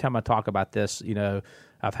know every time I talk about this,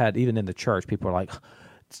 I've had, even in the church, people are like,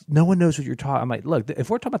 no one knows what you're talking. I'm like, look, if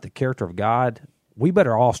we're talking about the character of God, we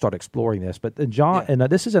better all start exploring this. But in John, and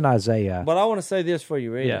this is in Isaiah. But I want to say this for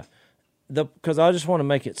you, Reed. Because I just want to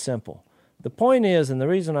make it simple. The point is, and the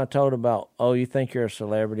reason I told about, you think you're a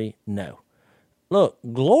celebrity? No. Look,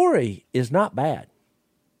 glory is not bad.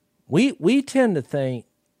 We tend to think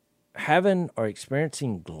having or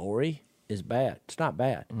experiencing glory is bad. It's not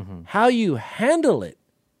bad. Mm-hmm. How you handle it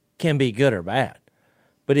can be good or bad.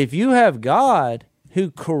 But if you have God who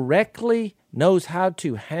correctly knows how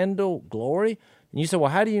to handle glory, and you say,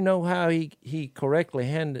 well, how do you know how he correctly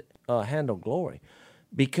handle glory?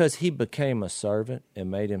 Because He became a servant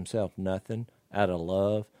and made Himself nothing out of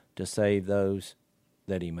love to save those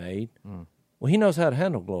that He made. Mm. Well, He knows how to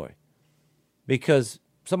handle glory. Because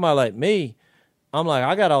somebody like me, I'm like,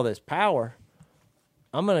 I got all this power.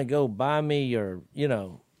 I'm going to go buy me a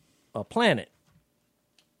planet,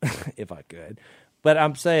 if I could. But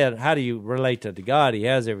I'm saying, how do you relate to God? He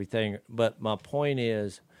has everything. But my point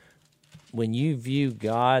is, when you view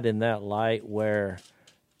God in that light where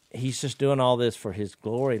He's just doing all this for His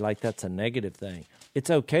glory, like that's a negative thing. It's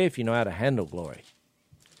okay if you know how to handle glory.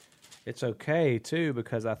 It's okay too,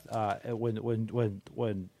 because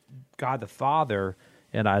when God the Father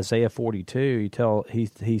in Isaiah 42,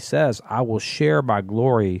 he says, "I will share my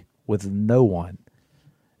glory with no one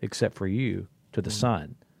except for you," to the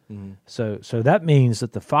Son. Mm-hmm. So that means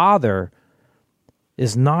that the Father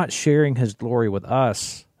is not sharing His glory with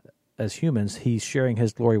us as humans. He's sharing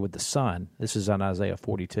His glory with the Son. This is on Isaiah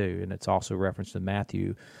 42, and it's also referenced in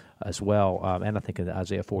Matthew as well, and I think in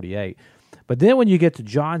Isaiah 48. But then when you get to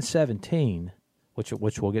John 17, which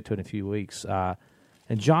we'll get to in a few weeks,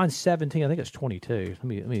 in John 17, I think it's 22. Let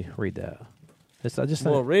me read that.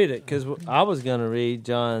 Read it, because I was going to read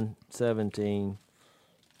John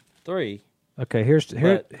 17:3. Okay, here's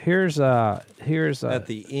at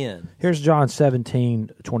the end. Here's John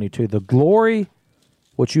 17:22. The glory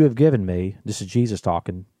which you have given me, this is Jesus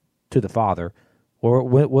talking to the Father. Or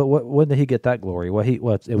when did He get that glory? Well, it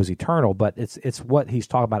was eternal, but it's what He's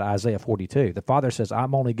talking about in Isaiah 42. The Father says,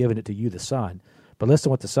 I'm only giving it to you, the Son. But listen to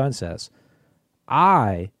what the Son says.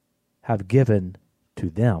 I have given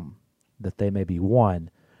to them that they may be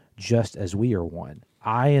one, just as we are one.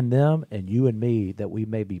 I and them, and you and me, that we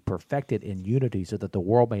may be perfected in unity, so that the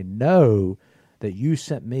world may know that you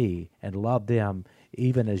sent me and loved them,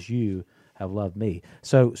 even as you have loved me.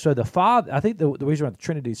 So the Father, I think the reason why the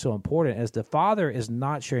Trinity is so important is the Father is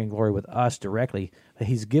not sharing glory with us directly.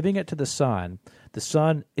 He's giving it to the Son. The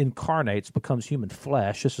Son incarnates, becomes human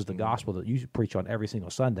flesh. This is the gospel that you preach on every single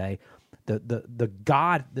Sunday. The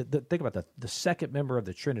God, think about the second member of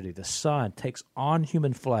the Trinity, the Son, takes on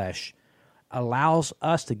human flesh, allows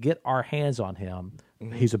us to get our hands on Him.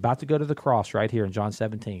 Mm-hmm. He's about to go to the cross right here in John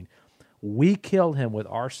 17. We killed Him with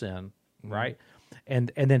our sin, right?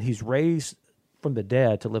 and then he's raised from the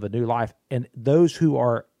dead to live a new life, and those who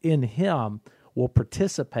are in him will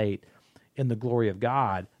participate in the glory of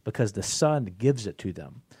God because the Son gives it to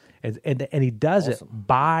them, and he does it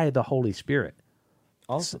by the Holy Spirit.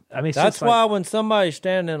 Awesome. I mean, that's why when somebody's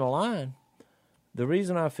standing in a line, the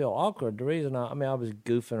reason I feel awkward, the reason I was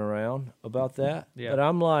goofing around about that, but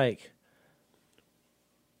I'm like,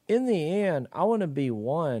 in the end, I want to be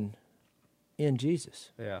one in Jesus.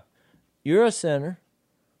 Yeah. You're a sinner.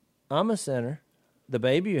 I'm a sinner. The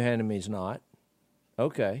baby you handed me is not.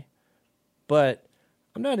 Okay. But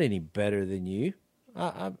I'm not any better than you.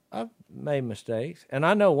 I've made mistakes. And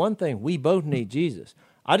I know one thing, we both need Jesus.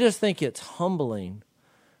 I just think it's humbling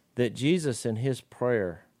that Jesus in his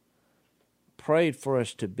prayer prayed for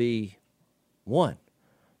us to be one.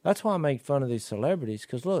 That's why I make fun of these celebrities,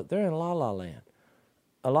 because look, they're in La La Land.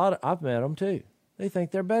 I've met them too. They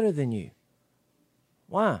think they're better than you.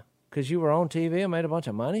 Why? Because you were on TV and made a bunch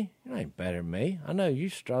of money? You ain't better than me. I know you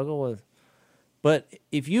struggle with... But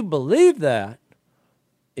if you believe that,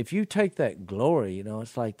 if you take that glory,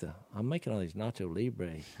 it's like I'm making all these Nacho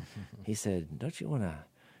Libres. He said, don't you want to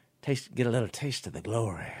get a little taste of the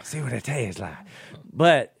glory? See what it tastes like.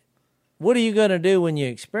 But what are you going to do when you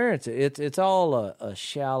experience it? It's all a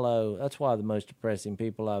shallow... That's why the most depressing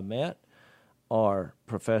people I've met are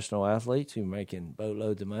professional athletes who are making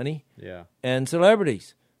boatloads of money. Yeah. And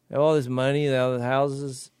celebrities. They have all this money, they have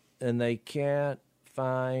houses, and they can't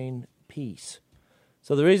find peace.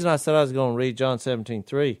 So the reason I said I was going to read John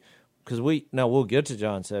 17:3, because we'll get to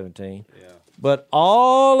John 17. Yeah. But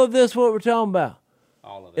all of this, what we're talking about,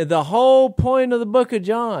 all of it. The whole point of the book of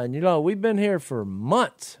John, we've been here for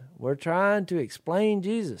months. We're trying to explain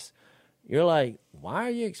Jesus. You're like, why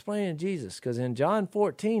are you explaining Jesus? Because in John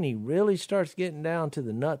 14, he really starts getting down to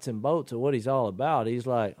the nuts and bolts of what he's all about. He's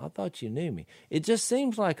like, I thought you knew me. It just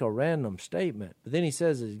seems like a random statement. But then he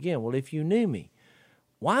says it again, well, if you knew me,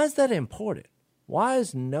 why is that important? Why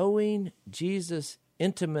is knowing Jesus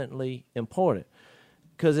intimately important?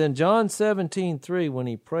 Because in John 17:3, when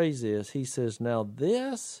he prays this, he says, now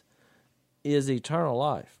this is eternal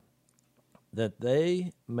life, that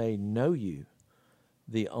they may know you,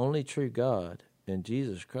 the only true God, and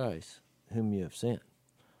Jesus Christ, whom you have sent.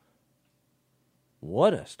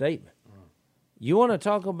 What a statement. You want to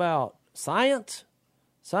talk about science?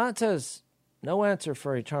 Science has no answer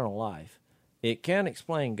for eternal life. It can't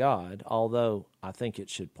explain God, although I think it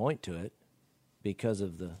should point to it because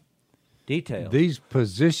of the details. These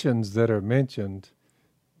positions that are mentioned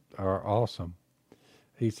are awesome.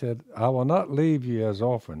 He said, I will not leave you as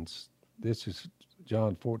orphans. This is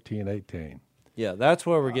John 14:18. Yeah, that's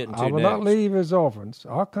where we're getting to I will next. not leave as orphans.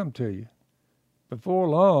 I'll come to you. Before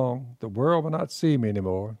long, the world will not see me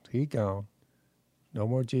anymore. He gone. No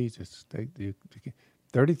more Jesus.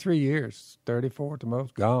 33 years, 34 at the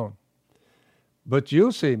most, gone. But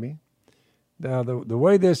you'll see me. Now, the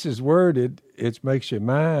way this is worded, it makes your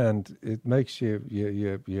mind, it makes your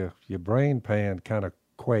brain pan kind of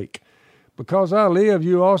quake. Because I live,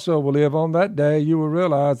 you also will live. On that day, you will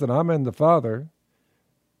realize that I'm in the Father,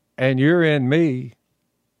 and you're in me,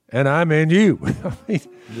 and I'm in you. I mean,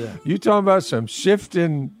 you talking about some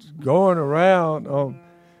shifting, going around on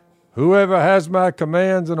whoever has my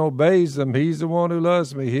commands and obeys them, he's the one who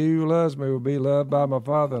loves me. He who loves me will be loved by my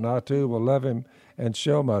Father, and I too will love him and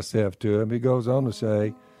show myself to him. He goes on to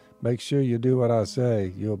say, make sure you do what I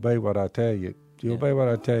say. You obey what I tell you. You obey what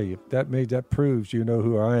I tell you. That means that proves you know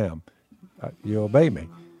who I am. You obey me.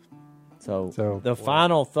 So the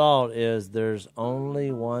final thought is there's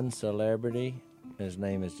only one celebrity. His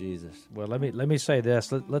name is Jesus. Well, let me say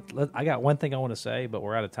this. I got one thing I want to say, but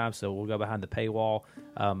we're out of time, so we'll go behind the paywall.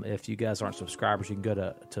 If you guys aren't subscribers, you can go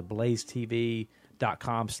to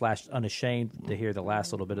blazetv.com/unashamed to hear the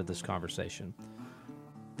last little bit of this conversation.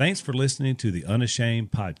 Thanks for listening to the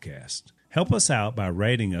Unashamed podcast. Help us out by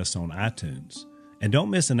rating us on iTunes. And don't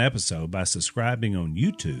miss an episode by subscribing on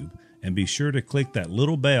YouTube, and be sure to click that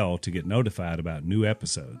little bell to get notified about new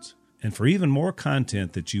episodes. And for even more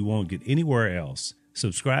content that you won't get anywhere else,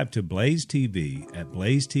 subscribe to Blaze TV at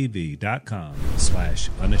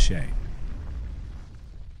blazetv.com/unashamed.